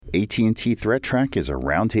AT&T Threat Track is a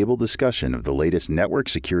roundtable discussion of the latest network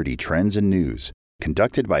security trends and news,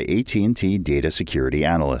 conducted by AT&T data security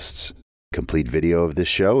analysts. Complete video of this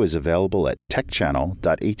show is available at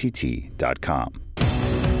techchannel.att.com.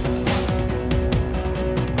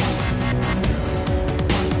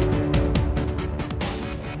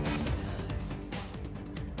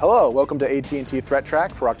 Hello, welcome to AT&T Threat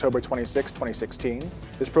Track for October 26, 2016.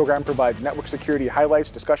 This program provides network security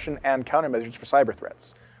highlights, discussion, and countermeasures for cyber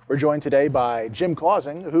threats. We're joined today by Jim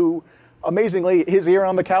Clausing, who amazingly is here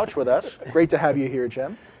on the couch with us. Great to have you here,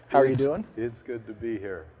 Jim. How are you doing? It's good to be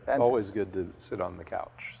here. Fantastic. It's always good to sit on the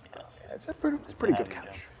couch. Yes. It's a pretty good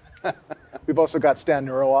couch. We've also got Stan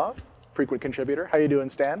Nurilov, frequent contributor. How you doing,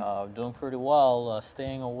 Stan? Doing pretty well.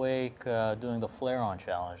 Staying awake, doing the flare-on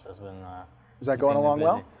challenge. That's been Is that going along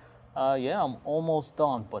well? Yeah, I'm almost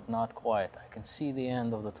done, but not quite. I can see the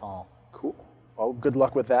end of the tunnel. Cool. Well, good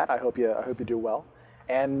luck with that. I hope you do well.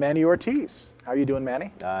 And Manny Ortiz. How are you doing,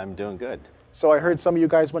 Manny? I'm doing good. So I heard some of you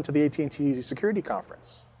guys went to the AT&T security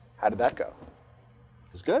conference. How did that go?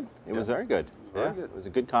 It was good. It was very good. Very good. It was a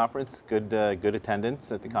good conference. Good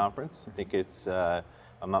attendance at the conference. I think it's, if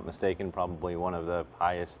I'm not mistaken, probably one of the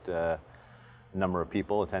highest number of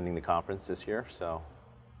people attending the conference this year. So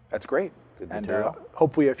that's great. Good and material.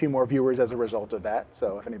 Hopefully a few more viewers as a result of that.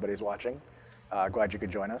 So if anybody's watching, glad you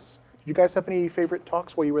could join us. Did you guys have any favorite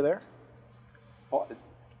talks while you were there? Well,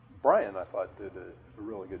 Brian, I thought, did a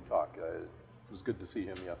really good talk. It was good to see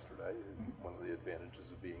him yesterday. One of the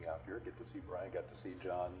advantages of being out here, get to see Brian, got to see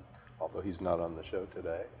John, although he's not on the show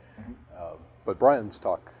today. But Brian's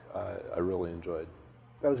talk, I really enjoyed.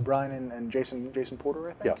 That was Brian and Jason Porter,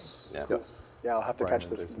 I think? Yes. Yeah. Yes. Yeah, I'll have to Brian catch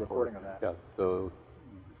and this Jason recording Porter. of that. Yeah,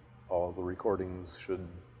 all the recordings should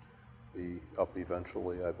be up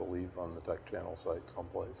eventually, I believe, on the Tech Channel site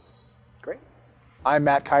someplace. Great. I'm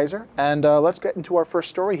Matt Kaiser, and let's get into our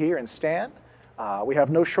first story here. And Stan, we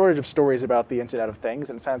have no shortage of stories about the Internet of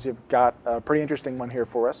Things, and it sounds you've got a pretty interesting one here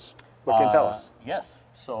for us. What can you tell us? Yes.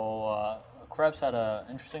 So Krebs had an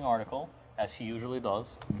interesting article, as he usually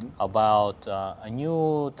does, about a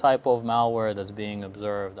new type of malware that's being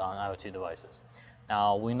observed on IoT devices.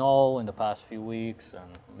 Now, we know in the past few weeks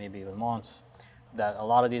and maybe even months that a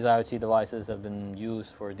lot of these IoT devices have been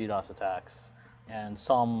used for DDoS attacks. And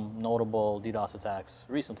some notable DDoS attacks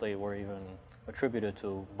recently were even attributed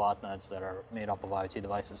to botnets that are made up of IoT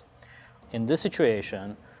devices. In this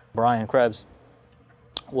situation, Brian Krebs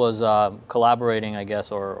was collaborating, I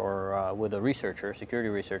guess, or with a researcher, security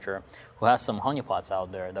researcher, who has some honeypots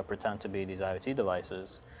out there that pretend to be these IoT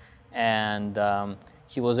devices. And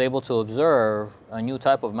he was able to observe a new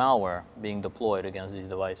type of malware being deployed against these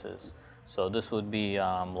devices. So this would be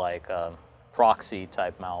like a proxy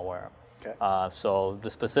type malware. Okay. So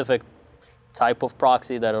the specific type of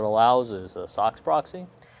proxy that it allows is a SOX proxy.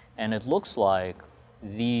 And it looks like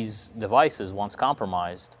these devices, once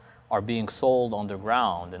compromised, are being sold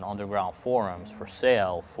underground in underground forums for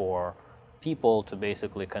sale for people to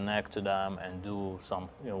basically connect to them and do some,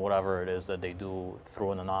 whatever it is that they do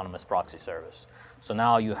through an anonymous proxy service. So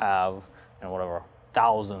now you have,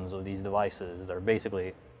 thousands of these devices that are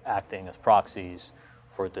basically acting as proxies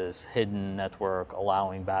for this hidden network,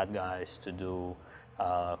 allowing bad guys to do,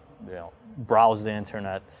 browse the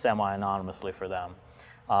internet semi-anonymously for them.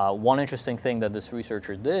 One interesting thing that this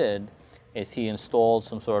researcher did is he installed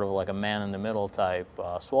some sort of like a man-in-the-middle type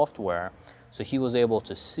software. So he was able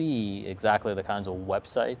to see exactly the kinds of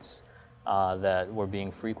websites that were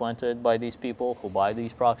being frequented by these people who buy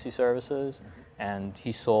these proxy services. And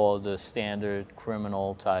he saw the standard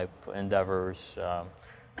criminal type endeavors,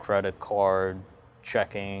 credit card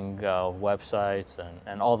checking of websites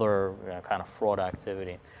and other kind of fraud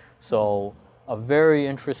activity. So a very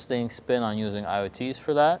interesting spin on using IoTs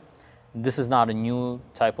for that. This is not a new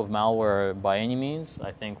type of malware by any means.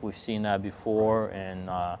 I think we've seen that before in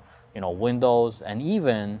Windows and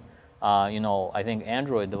even I think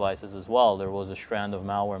Android devices as well. There was a strand of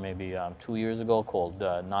malware maybe 2 years ago called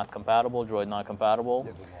Not Compatible, Droid Not Compatible.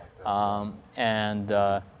 Even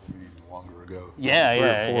longer ago. Yeah, 3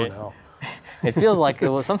 yeah. or 4 now. It feels like it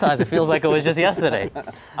was, sometimes it feels like it was just yesterday.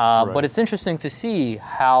 But it's interesting to see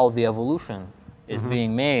how the evolution is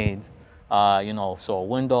being made. So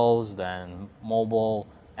Windows, then mobile,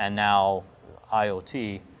 and now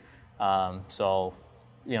IoT.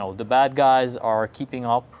 The bad guys are keeping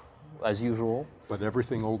up as usual. But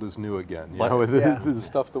everything old is new again. Yeah. The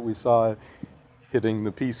stuff that we saw hitting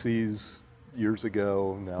the PCs years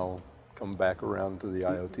ago now come back around to the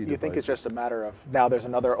IoT devices. You think it's just a matter of now there's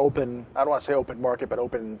another open, I don't want to say open market, but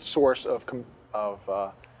open source of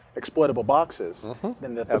exploitable boxes,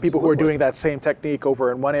 then the people who are doing that same technique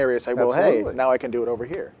over in one area say, well, hey, now I can do it over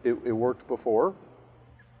here. It worked before.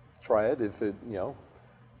 Try it if it,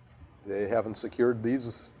 they haven't secured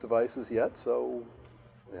these devices yet, so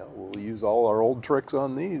we'll use all our old tricks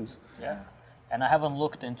on these. Yeah. And I haven't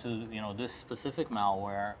looked into this specific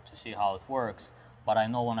malware to see how it works, but I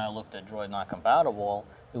know when I looked at Droid Not Compatible,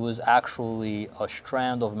 it was actually a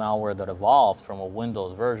strand of malware that evolved from a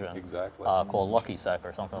Windows version. Exactly. Called LuckySec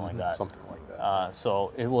or something like that. Something like that.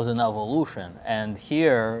 So it was an evolution. And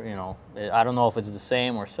here, I don't know if it's the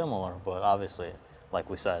same or similar, but obviously, like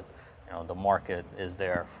we said, the market is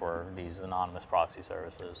there for these anonymous proxy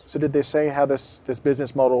services. So did they say how this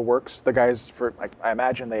business model works? The guys, I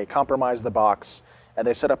imagine they compromise the box and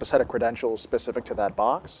they set up a set of credentials specific to that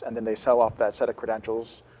box, and then they sell off that set of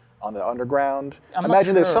credentials on the underground. I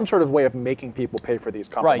imagine there's some sort of way of making people pay for these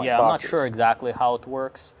compromised boxes. I'm not sure exactly how it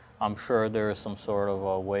works. I'm sure there is some sort of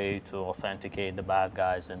a way to authenticate the bad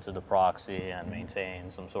guys into the proxy and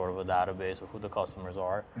maintain some sort of a database of who the customers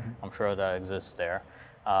are. I'm sure that exists there.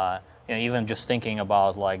 Even just thinking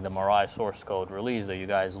about like the Mirai source code release that you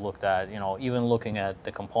guys looked at, even looking at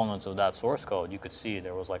the components of that source code, you could see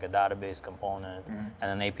there was like a database component and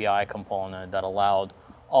an API component that allowed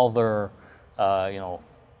other,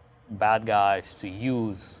 bad guys to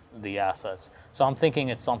use the assets. So I'm thinking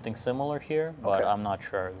it's something similar here, but I'm not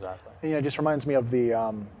sure exactly. And, it just reminds me of the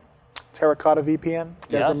Terracotta VPN.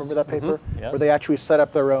 You guys remember that paper? Yes. Where they actually set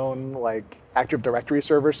up their own Active Directory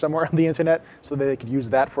server somewhere on the internet so that they could use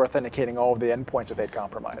that for authenticating all of the endpoints that they'd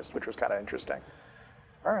compromised, which was kind of interesting.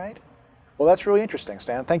 All right. Well, that's really interesting,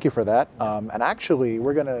 Stan. Thank you for that. And actually,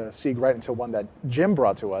 we're going to segue right into one that Jim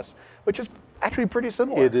brought to us, which is actually pretty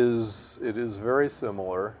similar. It is very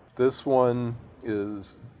similar. This one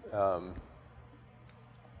is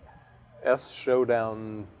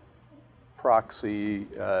S-Showdown proxy.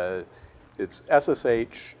 It's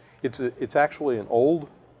SSH. It's actually an old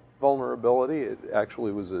vulnerability. It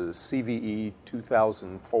actually was a CVE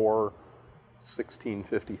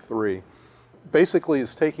 2004-1653. Basically,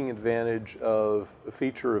 it's taking advantage of a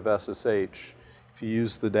feature of SSH. If you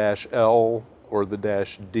use the -L or the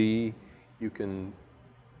 -D, you can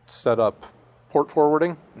set up port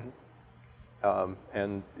forwarding.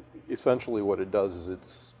 And essentially what it does is it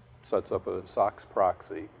sets up a SOX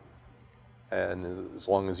proxy. And as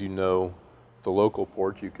long as you know the local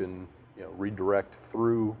port, you can redirect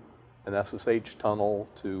through an SSH tunnel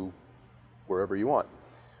to wherever you want.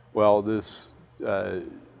 Well, this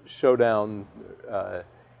Showdown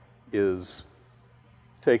is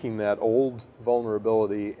taking that old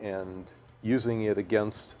vulnerability and using it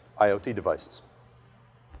against IoT devices.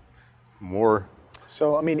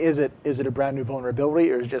 So, is it a brand new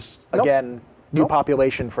vulnerability, or is it just, again, new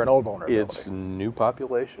population for an old vulnerability? It's new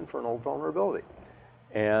population for an old vulnerability.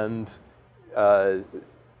 And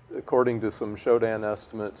according to some Showdown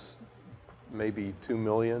estimates, maybe 2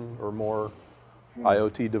 million or more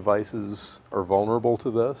IoT devices are vulnerable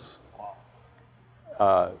to this.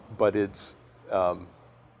 But it's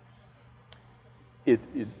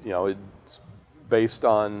it's based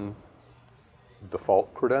on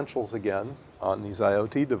default credentials again on these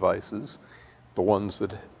IoT devices, the ones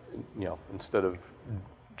that instead of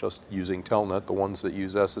just using Telnet, the ones that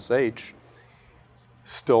use SSH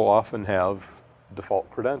still often have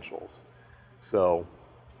default credentials. So,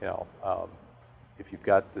 if you've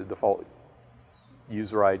got the default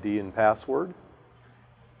user ID and password,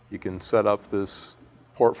 you can set up this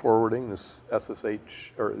port forwarding, this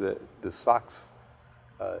SSH, or the SOX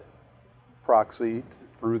proxy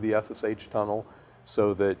through the SSH tunnel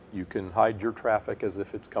so that you can hide your traffic as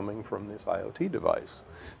if it's coming from this IoT device.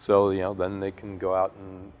 So, then they can go out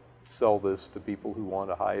and sell this to people who want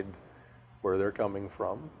to hide where they're coming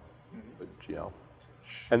from. But,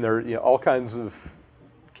 and there are all kinds of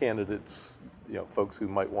candidates, folks who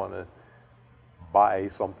might want to buy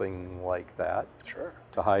something like that. Sure.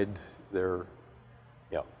 To hide their,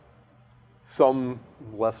 some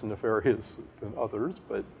less nefarious than others,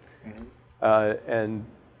 but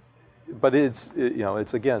but it's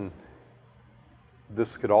again,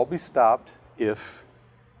 this could all be stopped if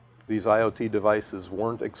these IoT devices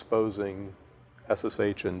weren't exposing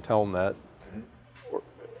SSH and Telnet,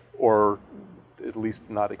 or at least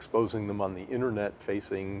not exposing them on the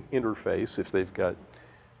internet-facing interface if they've got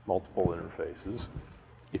multiple interfaces.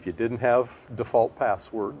 If you didn't have default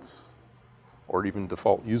passwords or even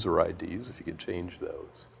default user IDs, if you could change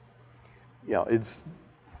those,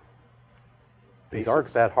 these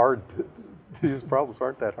aren't that hard. These problems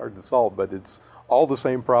aren't that hard to solve, but it's all the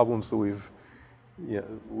same problems that we've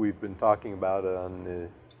been talking about on the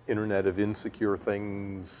Internet of Insecure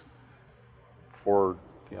Things for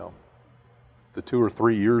the 2 or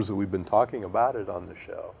 3 years that we've been talking about it on the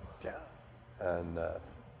show. Yeah. And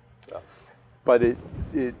but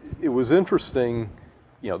it was interesting.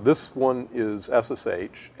 This one is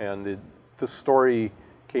SSH, and this story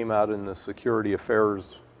came out in the Security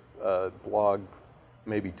Affairs blog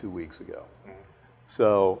maybe 2 weeks ago. Mm-hmm.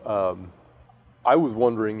 So I was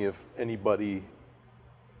wondering if anybody,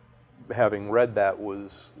 having read that,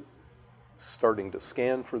 was starting to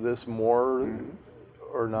scan for this more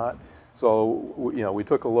or not. So we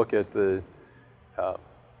took a look at the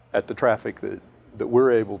traffic that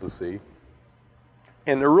we're able to see,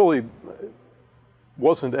 and there really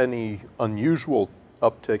wasn't any unusual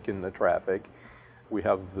uptick in the traffic. We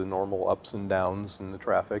have the normal ups and downs in the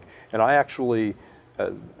traffic, and I actually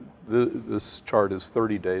this chart is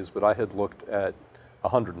 30 days, but I had looked at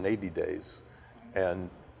 180 days, and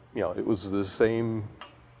it was the same.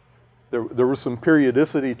 There was some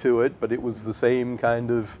periodicity to it, but it was the same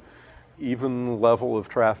kind of even level of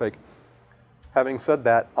traffic. Having said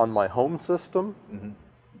that, on my home system,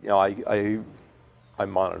 I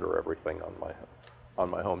monitor everything on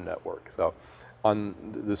my home network. So on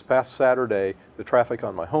this past Saturday, the traffic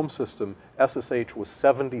on my home system, SSH was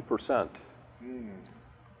 70%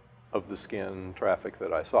 of the scan traffic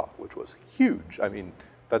that I saw, which was huge. I mean,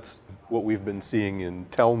 that's what we've been seeing in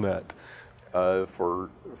Telnet for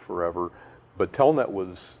forever. But Telnet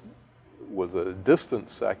was a distant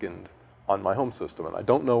second on my home system, and I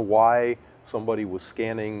don't know why somebody was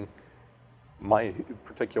scanning my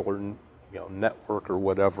particular network or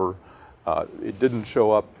whatever. It didn't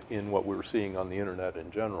show up in what we were seeing on the internet in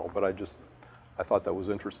general, but I thought that was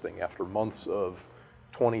interesting. After months of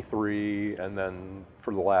 23, and then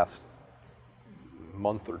for the last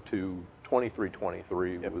month or two, 23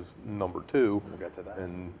 was number 2, we'll get to that.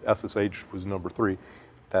 And SSH was number 3.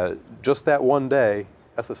 Just that one day,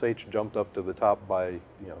 SSH jumped up to the top by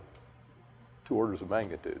 2 orders of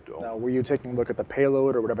magnitude. Now, were you taking a look at the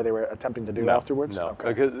payload or whatever they were attempting to do afterwards? No,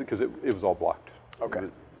 okay. Because it was all blocked. Okay.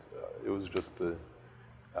 It was just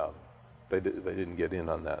they didn't get in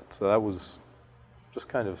on that, so that was just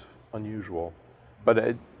kind of unusual. But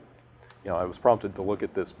I was prompted to look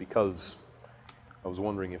at this because I was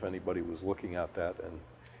wondering if anybody was looking at that,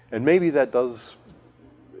 and maybe that does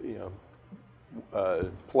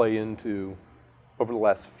play into, over the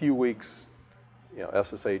last few weeks,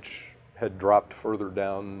 SSH had dropped further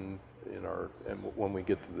down and when we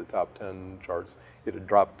get to the top 10 charts, it had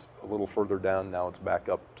dropped a little further down. Now it's back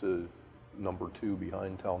up to number 2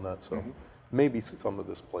 behind Telnet. So maybe some of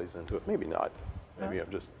this plays into it. Maybe not. Maybe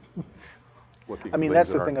I'm just looking. I mean,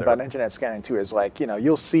 that's the thing about internet scanning too. Is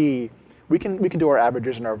you'll see. We can do our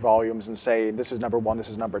averages and our volumes and say this is number 1, this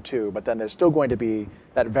is number 2, but then there's still going to be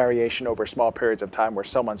that variation over small periods of time where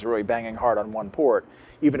someone's really banging hard on one port.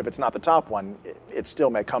 Even if it's not the top one, it still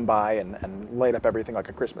may come by and light up everything like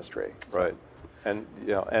a Christmas tree. So. Right, and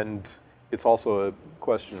and it's also a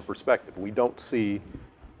question of perspective. We don't see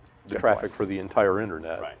the traffic for the entire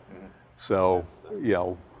internet. Right. So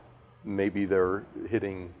maybe they're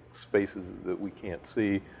hitting spaces that we can't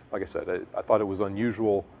see. Like I said, I thought it was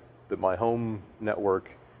unusual that my home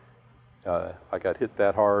network, I got hit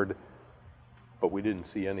that hard, but we didn't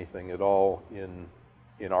see anything at all in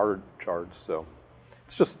our charts. So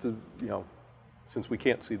it's just, since we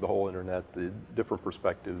can't see the whole internet, the different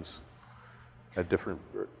perspectives at different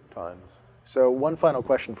times. So one final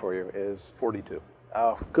question for you is... 42.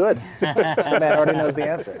 Oh, good. The man already knows the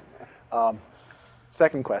answer.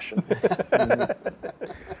 Second question.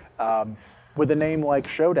 With a name like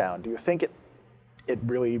Showdown, do you think it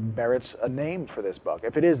really merits a name for this bug?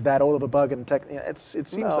 If it is that old of a bug and it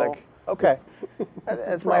seems like, okay.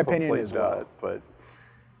 That's my opinion as well. But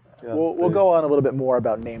we'll go on a little bit more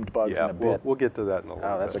about named bugs in a bit. We'll get to that in a little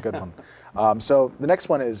bit. Oh, that's a good one. So the next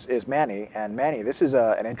one is Manny, and Manny, this is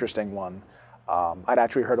an interesting one. I'd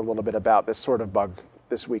actually heard a little bit about this sort of bug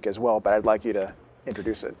this week as well, but I'd like you to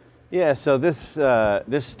introduce it. Yeah, so this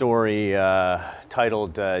story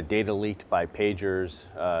titled "Data Leaked by Pagers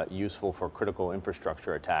Useful for Critical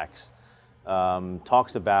Infrastructure Attacks"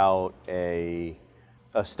 talks about a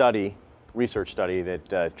research study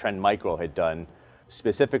that Trend Micro had done,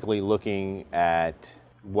 specifically looking at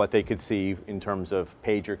what they could see in terms of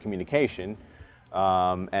pager communication,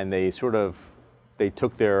 and they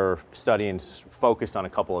took their study and focused on a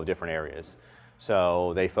couple of different areas.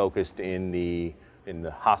 So they focused in the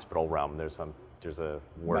hospital realm. There's a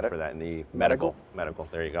word for that in the medical.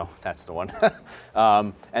 There you go. That's the one.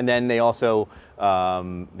 And then they also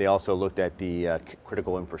looked at the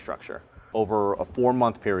critical infrastructure. Over a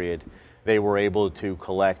 4-month period, they were able to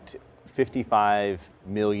collect 55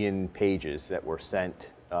 million pages that were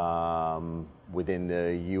sent within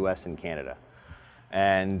the US and Canada.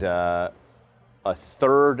 And a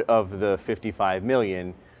third of the 55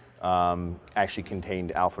 million actually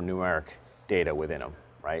contained alphanumeric data within them,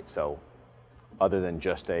 right? So other than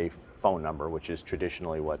just a phone number, which is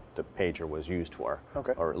traditionally what the pager was used for,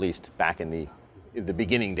 Okay. or at least back in the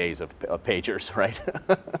beginning days of pagers, right?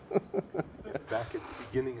 Back at the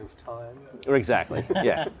beginning of time. Exactly,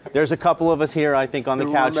 yeah. There's a couple of us here, I think, on the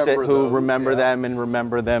Who couch remember who those, remember yeah. them and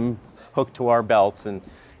remember them hooked to our belts. And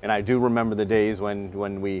I do remember the days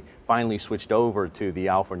when we finally switched over to the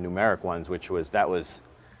alphanumeric ones, which was that was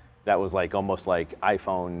like almost like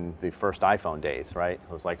iPhone, the first iPhone days, right?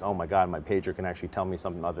 It was like, oh my God, my pager can actually tell me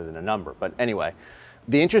something other than a number. But anyway,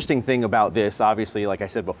 the interesting thing about this, obviously, like I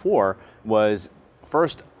said before, was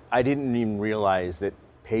first, I didn't even realize that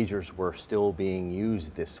pagers were still being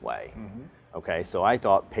used this way. Okay, so I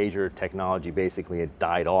thought pager technology basically had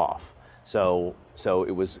died off. So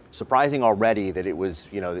it was surprising already that it was,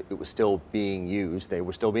 it was still being used. They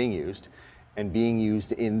were still being used, and being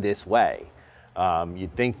used in this way.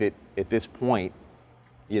 You'd think that at this point,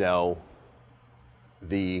 the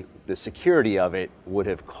security of it would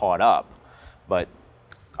have caught up, but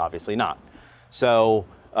obviously not. So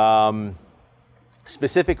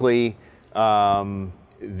specifically,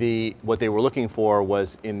 what they were looking for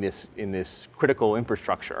was in this critical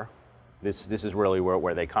infrastructure. This is really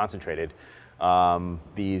where they concentrated.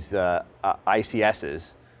 These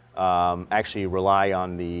ICSs actually rely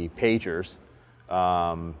on the pagers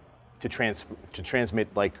to transmit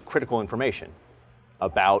like critical information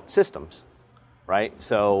about systems, right?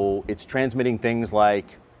 So it's transmitting things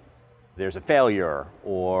like there's a failure,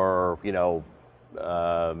 or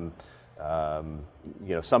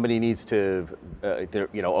somebody needs to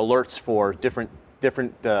alerts for different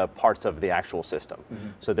parts of the actual system.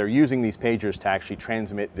 So they're using these pagers to actually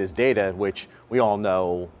transmit this data, which we all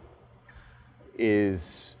know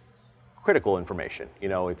is critical information.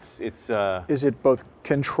 It's Is it both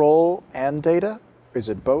control and data? Is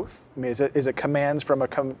it both? I mean, is it commands from a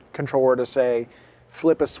controller to say,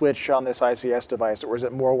 flip a switch on this ICS device, or is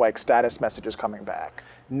it more like status messages coming back?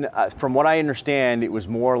 From what I understand, it was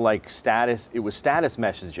more like status. It was status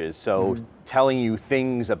messages, so telling you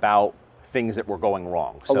things about things that were going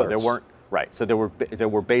wrong. So there Alerts. weren't right. So there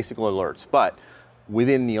were basic alerts, but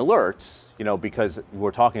within the alerts, because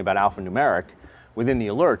we're talking about alphanumeric, within the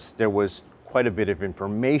alerts there was quite a bit of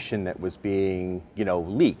information that was being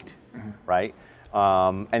leaked, right?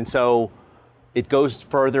 And so it goes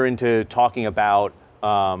further into talking about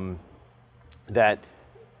that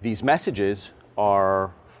these messages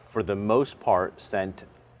are, for the most part, sent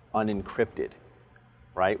unencrypted,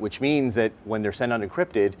 right? Which means that when they're sent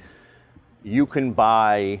unencrypted, you can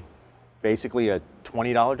buy basically a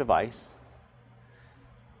 $20 device,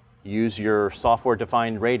 use your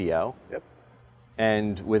software-defined radio, Yep.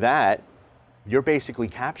 and with that, you're basically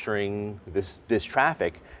capturing this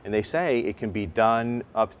traffic, and they say it can be done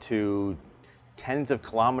up to tens of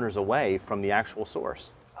kilometers away from the actual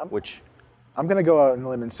source, which I'm going to go out on a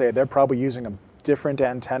limb and say they're probably using a different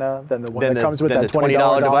antenna than the one that comes with than that the $20 $20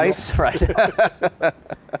 dongle. device, right? To get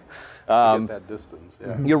that distance,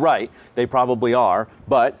 yeah. You're right, they probably are,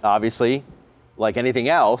 but obviously, like anything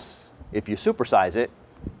else, if you supersize it,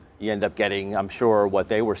 you end up getting, I'm sure, what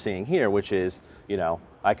they were seeing here, which is,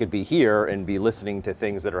 I could be here and be listening to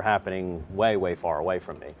things that are happening way, way far away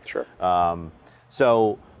from me. Sure.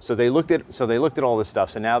 So they looked at all this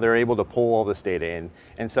stuff. So now they're able to pull all this data in,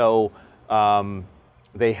 and so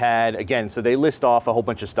they had, again. So they list off a whole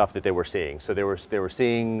bunch of stuff that they were seeing. So they were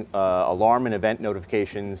seeing alarm and event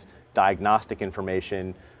notifications, diagnostic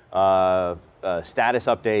information, status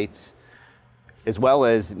updates, as well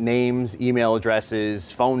as names, email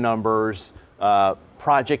addresses, phone numbers,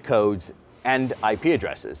 project codes, and IP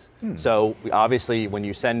addresses. So obviously, when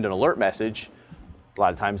you send an alert message, a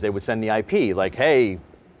lot of times they would send the IP, like, hey,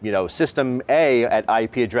 system A at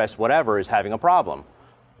IP address whatever is having a problem.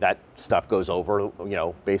 That stuff goes over,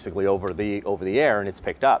 basically over the air, and it's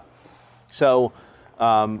picked up. So,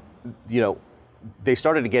 they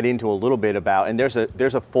started to get into a little bit about, and there's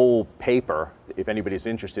a full paper, if anybody's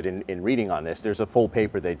interested in reading on this, there's a full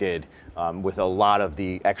paper they did with a lot of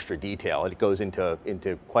the extra detail. It goes into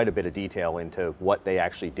quite a bit of detail into what they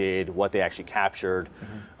actually did, what they actually captured.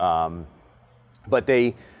 But what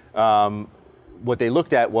they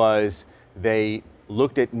looked at was they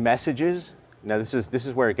looked at messages. Now this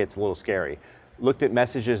is where it gets a little scary. Looked at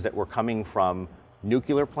messages that were coming from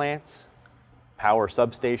nuclear plants, power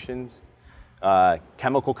substations,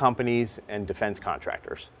 chemical companies, and defense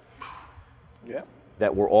contractors. Yeah.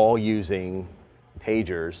 That were all using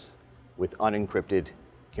pagers with unencrypted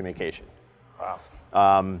communication. Wow.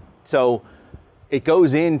 So it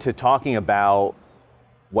goes into talking about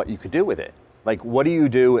what you could do with it. Like, what do you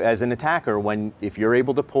do as an attacker if you're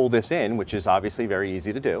able to pull this in, which is obviously very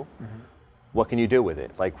easy to do? What can you do with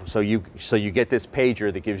it? Like, so you get this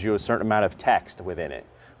pager that gives you a certain amount of text within it.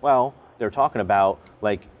 Well, they're talking about,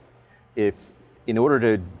 like, if in order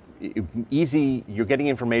to you're getting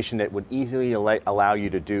information that would easily allow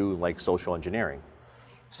you to do like social engineering.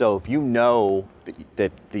 So if you know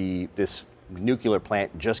that this nuclear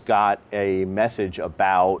plant just got a message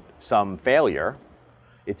about some failure,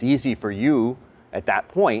 it's easy for you at that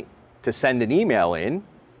point to send an email in,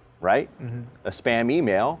 right? A spam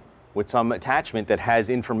email with some attachment that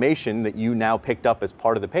has information that you now picked up as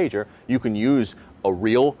part of the pager. You can use a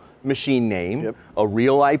real machine name, a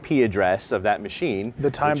real IP address of that machine.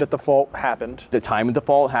 The time that the fault happened. The time that the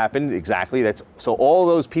fault happened, exactly. So all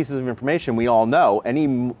those pieces of information we all know.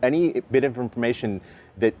 Any bit of information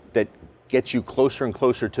that gets you closer and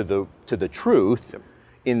closer to the truth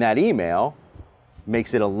in that email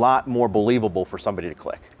makes it a lot more believable for somebody to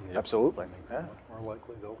click. Absolutely. Makes it much more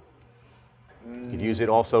likely though. You can use it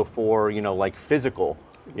also for, like physical,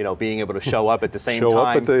 being able to show up at the same time. Show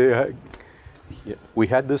up at the, we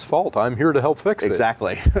had this fault, I'm here to help fix it.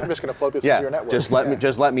 Exactly. I'm just going to plug this into your network.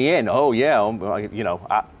 Just let me in. Oh yeah,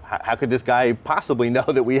 how could this guy possibly know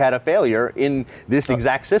that we had a failure in this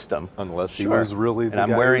exact system? Unless he was really the and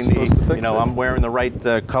guy I'm wearing who's supposed to fix it. I'm wearing the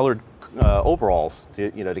right colored overalls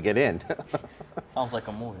to get in. Sounds like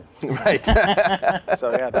a movie. Right.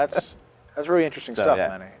 So yeah, that's really interesting stuff,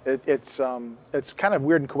 Manny. It's kind of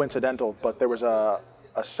weird and coincidental, but there was a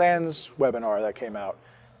SANS webinar that came out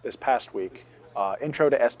this past week, Intro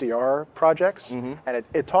to SDR Projects, and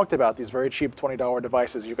it talked about these very cheap $20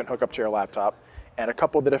 devices you can hook up to your laptop, and a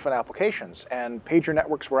couple of the different applications. And pager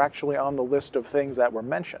networks were actually on the list of things that were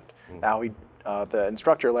mentioned. Now, the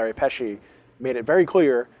instructor, Larry Pesci, made it very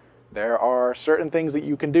clear there are certain things that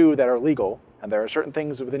you can do that are legal, and there are certain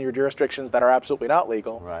things within your jurisdictions that are absolutely not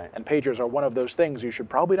legal. Right. And pagers are one of those things you should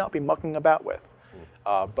probably not be mucking about with.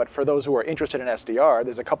 But for those who are interested in SDR,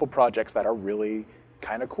 there's a couple projects that are really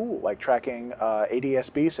kind of cool, like tracking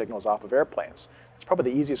ADS-B signals off of airplanes. It's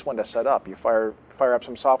probably the easiest one to set up. You fire up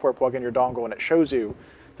some software, plug in your dongle, and it shows you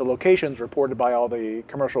the locations reported by all the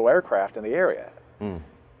commercial aircraft in the area.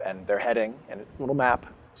 And their heading and a little map,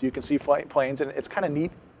 so you can see planes. And it's kind of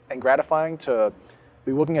neat and gratifying to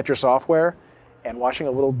be looking at your software and watching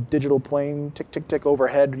a little digital plane tick, tick, tick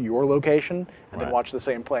overhead your location, and then watch the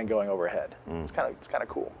same plane going overhead. It's kind of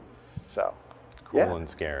cool. So. Cool and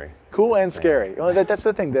scary. Cool and scary. Well, that's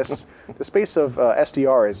the thing. The space of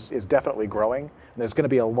SDR is definitely growing. And there's going to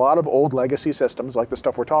be a lot of old legacy systems, like the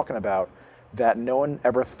stuff we're talking about, that no one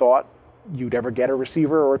ever thought you'd ever get a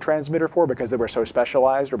receiver or a transmitter for because they were so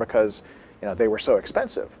specialized or because they were so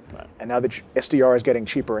expensive. Right. And now that SDR is getting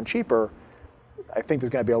cheaper and cheaper, I think there's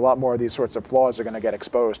going to be a lot more of these sorts of flaws that are going to get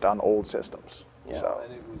exposed on old systems. Yeah. So.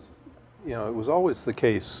 And it was always the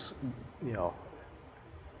case,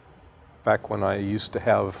 back when I used to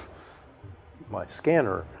have my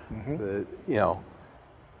scanner, the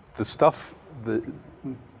stuff, the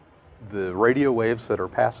radio waves that are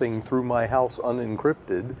passing through my house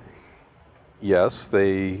unencrypted, yes,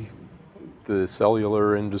 the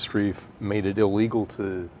cellular industry made it illegal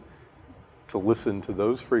to listen to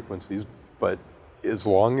those frequencies, but as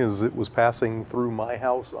long as it was passing through my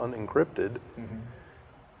house unencrypted,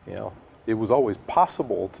 it was always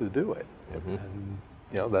possible to do it. And,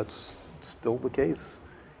 that's still the case.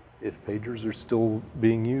 If pagers are still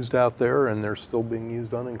being used out there and they're still being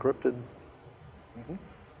used unencrypted,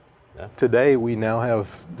 today we now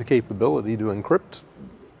have the capability to encrypt,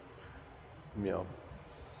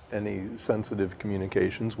 any sensitive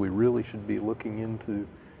communications. We really should be looking into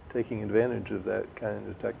taking advantage of that kind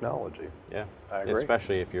of technology. Yeah, I agree.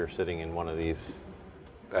 Especially if you're sitting in one of these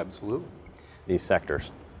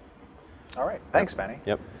sectors. All right. Thanks, Manny.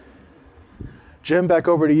 Yep. Jim, back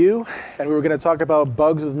over to you. And we were going to talk about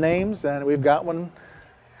bugs with names, and we've got one.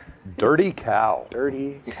 Dirty cow.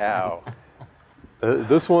 Dirty cow.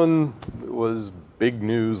 This one was big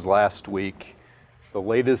news last week. The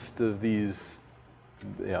latest of these,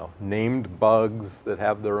 named bugs that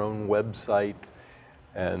have their own website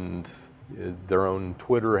and their own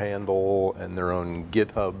Twitter handle and their own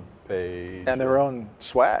GitHub page. And their own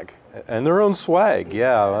swag. And their own swag,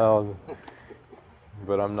 yeah. Well,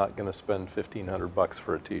 but I'm not going to spend $1,500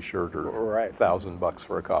 for a T-shirt or $1,000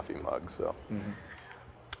 for a coffee mug. So,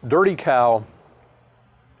 Dirty Cow,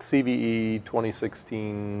 CVE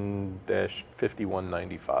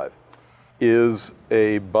 2016-5195, is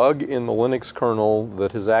a bug in the Linux kernel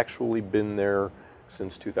that has actually been there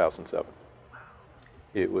since 2007.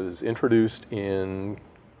 It was introduced in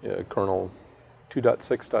kernel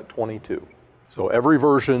 2.6.22. So every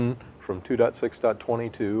version from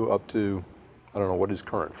 2.6.22 up to, I don't know what is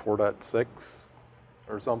current, 4.6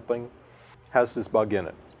 or something, has this bug in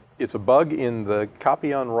it. It's a bug in the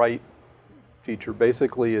copy on write feature.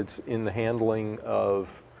 Basically, it's in the handling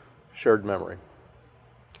of shared memory.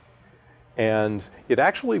 And it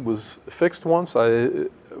actually was fixed once. I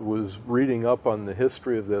was reading up on the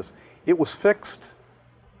history of this. It was fixed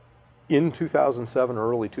in 2007 or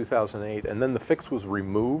early 2008, and then the fix was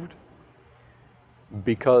removed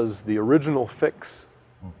because the original fix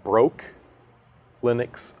broke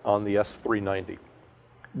Linux on the S390.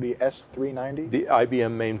 The S390? The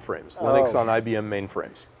IBM mainframes, Linux on IBM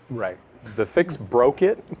mainframes. Right. The fix broke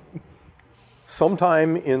it.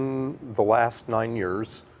 Sometime in the last 9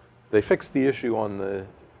 years, they fixed the issue on the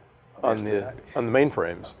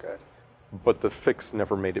mainframes. Okay. But the fix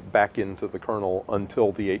never made it back into the kernel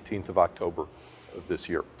until the 18th of October of this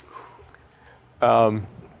year. But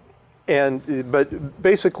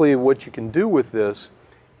basically what you can do with this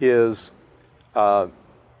is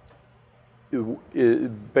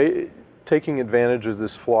taking advantage of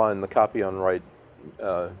this flaw in the copy on write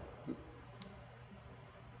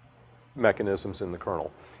mechanisms in the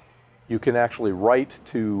kernel. You can actually write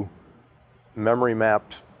to memory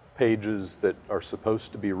mapped pages that are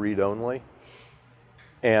supposed to be read-only,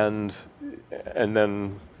 and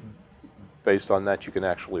then based on that you can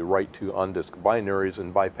actually write to on-disk binaries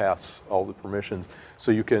and bypass all the permissions.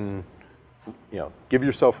 So you can, give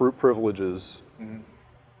yourself root privileges,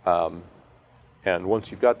 and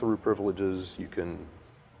once you've got the root privileges, you can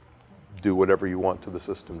do whatever you want to the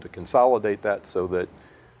system to consolidate that so that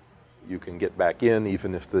you can get back in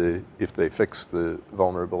even if they fix the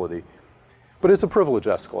vulnerability. But it's a privilege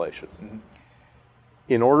escalation.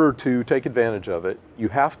 In order to take advantage of it, you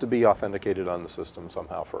have to be authenticated on the system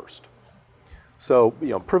somehow first. So,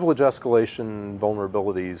 privilege escalation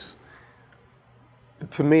vulnerabilities,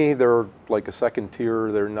 to me, they're like a second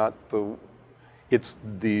tier. They're not it's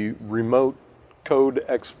the remote code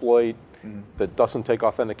exploit that doesn't take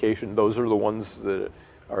authentication. Those are the ones that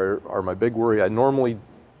are my big worry. I normally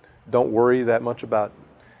don't worry that much about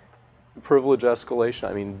privilege escalation.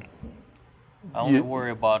 I mean, I only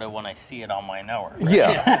worry about it when I see it on my network.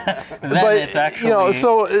 Yeah, Then but it's actually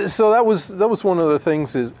so that was one of the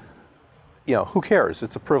things is, who cares?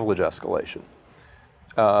 It's a privilege escalation.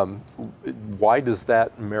 Why does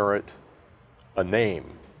that merit a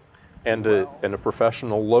name and a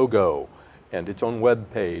professional logo and its own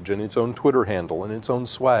web page and its own Twitter handle and its own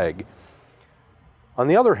swag? On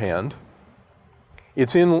the other hand,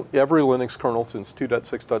 it's in every Linux kernel since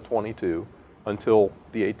 2.6.22 until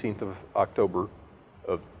the 18th of October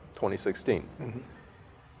of 2016.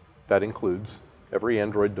 That includes every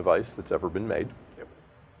Android device that's ever been made.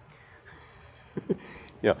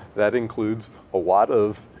 That includes a lot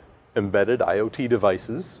of embedded IoT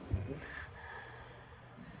devices.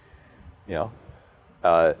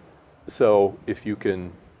 So if you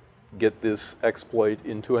can get this exploit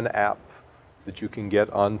into an app that you can get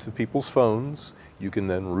onto people's phones, you can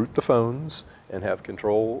then root the phones and have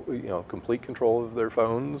control, complete control of their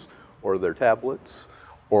phones or their tablets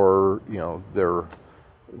or, their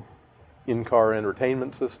in-car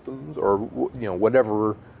entertainment systems or,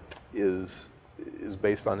 whatever is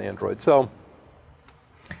based on Android. So,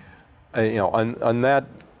 on that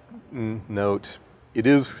note, it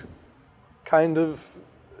is kind of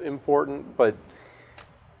important, but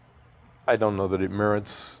I don't know that it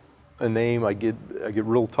merits a name. I get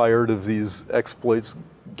real tired of these exploits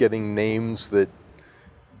getting names that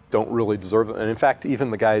don't really deserve them. And in fact, even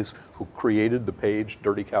the guys who created the page,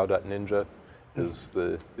 dirtycow.ninja, is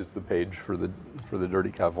the page for the Dirty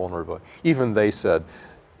Cow vulnerability. Even they said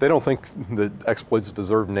they don't think that exploits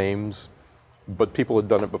deserve names, but people had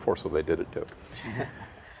done it before, so they did it too.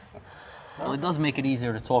 Well, it does make it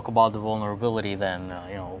easier to talk about the vulnerability than,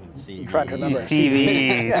 remember.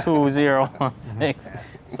 CVE 2016.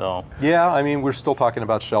 So. Yeah, I mean, we're still talking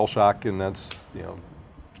about shell shock, and that's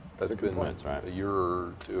been right. a year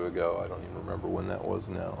or two ago. I don't even remember when that was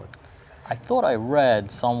now. I thought I read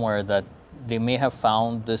somewhere that they may have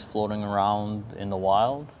found this floating around in the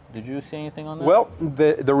wild. Did you see anything on that? Well,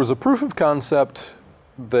 there was a proof of concept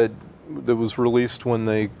that was released when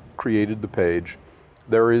they created the page.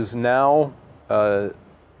 There is now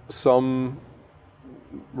some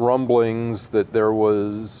rumblings that there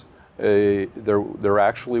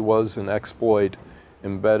actually was an exploit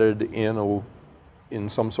embedded in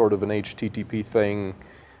some sort of an HTTP thing,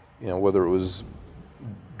 whether it was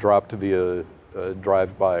dropped via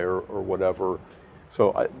drive-by or whatever.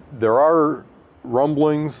 So there are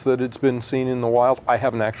rumblings that it's been seen in the wild. I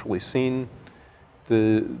haven't actually seen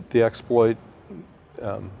the exploit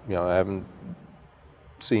I haven't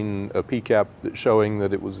seen a PCAP showing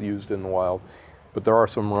that it was used in the wild, but there are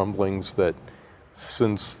some rumblings that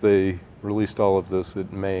since they released all of this,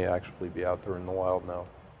 it may actually be out there in the wild now.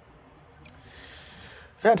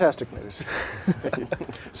 Fantastic news.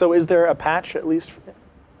 So is there a patch at least?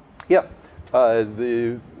 Yeah,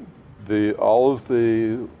 all of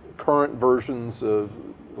the current versions of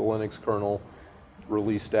the Linux kernel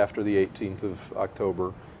released after the 18th of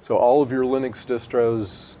October. So all of your Linux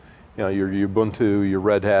distros, your Ubuntu, your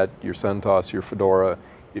Red Hat, your CentOS, your Fedora,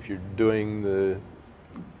 if you're doing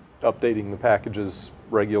updating the packages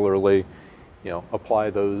regularly,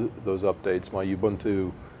 apply those updates. My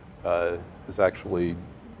Ubuntu has actually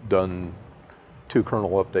done 2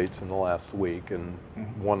 kernel updates in the last week, and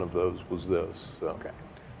one of those was this. So. Okay.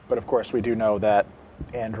 But of course, we do know that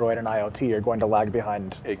Android and IoT are going to lag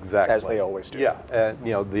behind, exactly, as they always do. Yeah,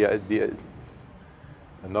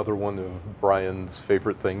 another one of Brian's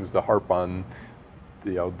favorite things to harp on,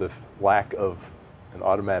 the lack of an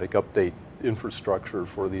automatic update infrastructure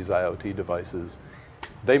for these IoT devices.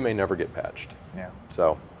 They may never get patched. Yeah.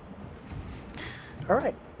 So. All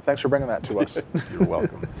right. Thanks for bringing that to us. You're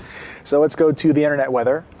welcome. So let's go to the internet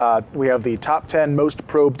weather. We have the top 10 most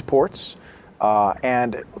probed ports.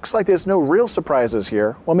 And it looks like there's no real surprises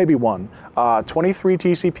here. Well, maybe one. 23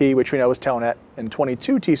 TCP, which we know is Telnet, and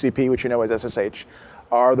 22 TCP, which we know is SSH,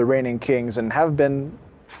 are the reigning kings and have been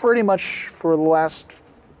pretty much for the last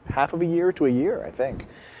half of a year to a year, I think.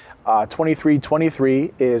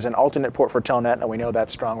 2323 is an alternate port for Telnet, and we know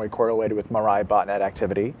that's strongly correlated with Mirai botnet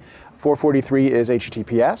activity. 443 is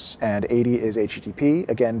HTTPS, and 80 is HTTP.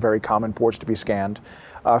 Again, very common ports to be scanned.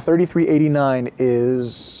 3389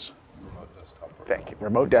 is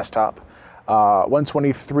remote desktop.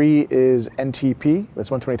 123 is NTP.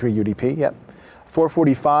 That's 123 UDP. Yep.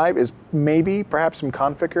 445 is perhaps some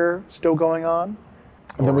configure still going on.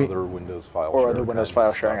 And or then other Windows file or sharing. other Windows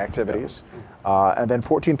file sharing activities. Yeah. And then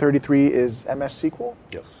 1433 is MS SQL.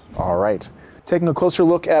 Yes. All right. Taking a closer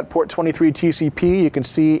look at port 23 TCP, you can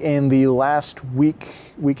see in the last week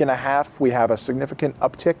and a half, we have a significant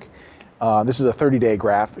uptick. This is a 30-day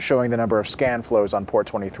graph showing the number of scan flows on port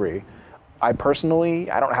 23. I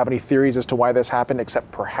don't have any theories as to why this happened,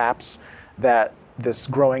 except perhaps that this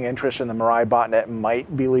growing interest in the Mirai botnet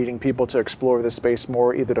might be leading people to explore this space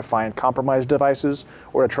more, either to find compromised devices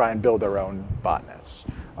or to try and build their own botnets.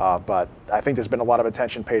 But I think there's been a lot of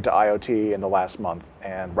attention paid to IoT in the last month,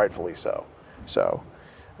 and rightfully so. So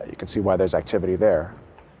you can see why there's activity there.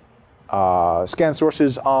 Scan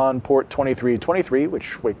sources on port 2323,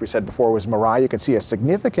 which, like we said before, was Mirai. You can see a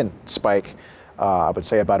significant spike, I would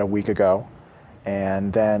say about a week ago.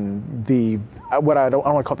 And then I don't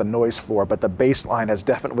want to call it the noise floor, but the baseline has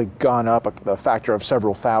definitely gone up a factor of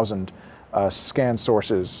several thousand scan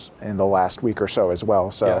sources in the last week or so as well.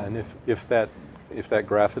 So yeah, and if that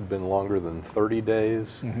graph had been longer than 30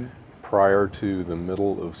 days prior to the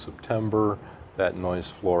middle of September, that noise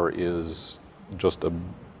floor is just the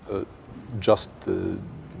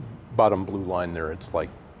bottom blue line there. It's like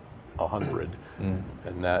 100, and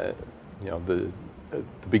that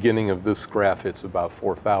at the beginning of this graph, it's about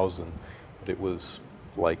 4,000, but it was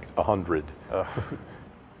like 100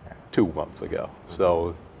 2 months ago.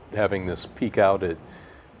 So having this peak out at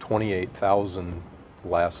 28,000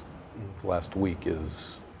 last week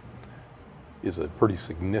is a pretty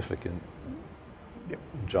significant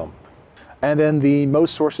jump. And then the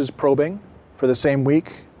most sources probing for the same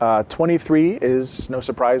week. 23 is, no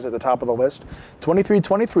surprise, at the top of the list.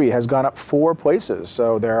 2323 has gone up 4 places.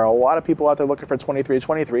 So there are a lot of people out there looking for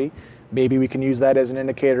 2323. Maybe we can use that as an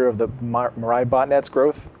indicator of the Mirai botnet's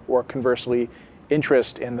growth, or conversely,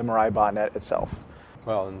 interest in the Mirai botnet itself.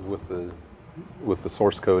 Well, and with the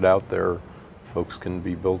source code out there, folks can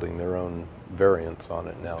be building their own variants on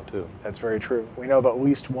it now too. That's very true. We know of at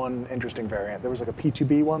least one interesting variant. There was like a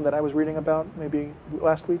P2B one that I was reading about maybe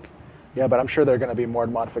last week. Yeah, but I'm sure there are going to be more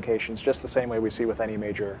modifications, just the same way we see with any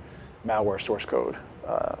major malware source code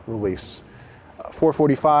release.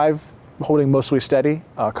 445, holding mostly steady.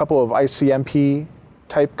 A couple of ICMP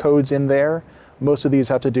type codes in there. Most of these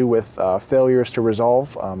have to do with failures to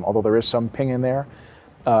resolve, although there is some ping in there.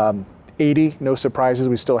 80, no surprises.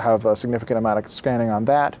 We still have a significant amount of scanning on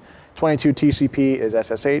that. 22 TCP is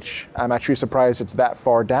SSH. I'm actually surprised it's that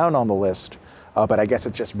far down on the list, but I guess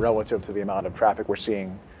it's just relative to the amount of traffic we're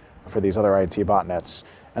seeing for these other IoT botnets.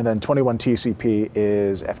 And then 21 TCP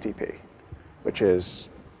is FTP, which is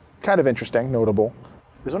kind of interesting, notable.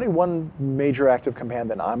 There's only one major active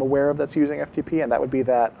command that I'm aware of that's using FTP, and that would be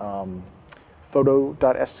that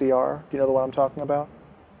photo.scr. Do you know the one I'm talking about?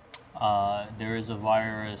 there is a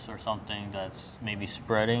virus or something that's maybe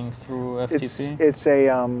spreading through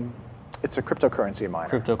FTP? It's a cryptocurrency miner.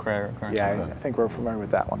 Cryptocurrency. Yeah, I think we're familiar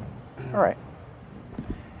with that one. All right.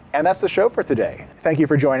 And that's the show for today. Thank you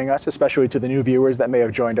for joining us, especially to the new viewers that may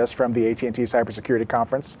have joined us from the AT&T Cybersecurity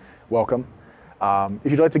Conference. Welcome.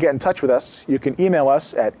 If you'd like to get in touch with us, you can email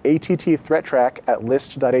us at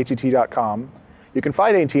attthreattrack@list.att.com. You can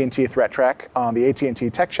find AT&T Threat Track on the AT&T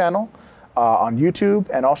Tech channel, on YouTube,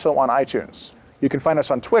 and also on iTunes. You can find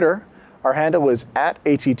us on Twitter. Our handle is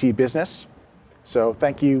 @ATTBusiness. So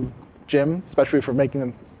thank you, Jim, especially for making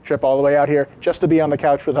the trip all the way out here just to be on the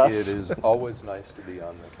couch with us. It is always nice to be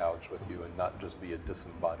on the couch with you and not just be a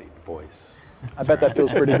disembodied voice. I bet that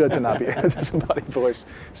feels pretty good to not be a disembodied voice.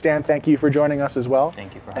 Stan, thank you for joining us as well.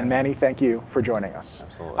 Thank you for having And Manny, thank you for joining us.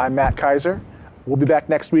 Absolutely. I'm Matt Kaiser. We'll be back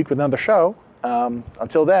next week with another show.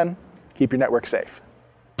 Until then, keep your network safe.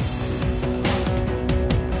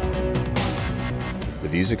 The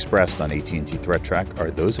views expressed on AT&T Threat Track are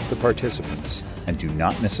those of the participants and do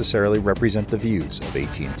not necessarily represent the views of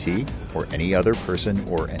AT&T or any other person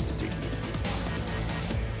or entity.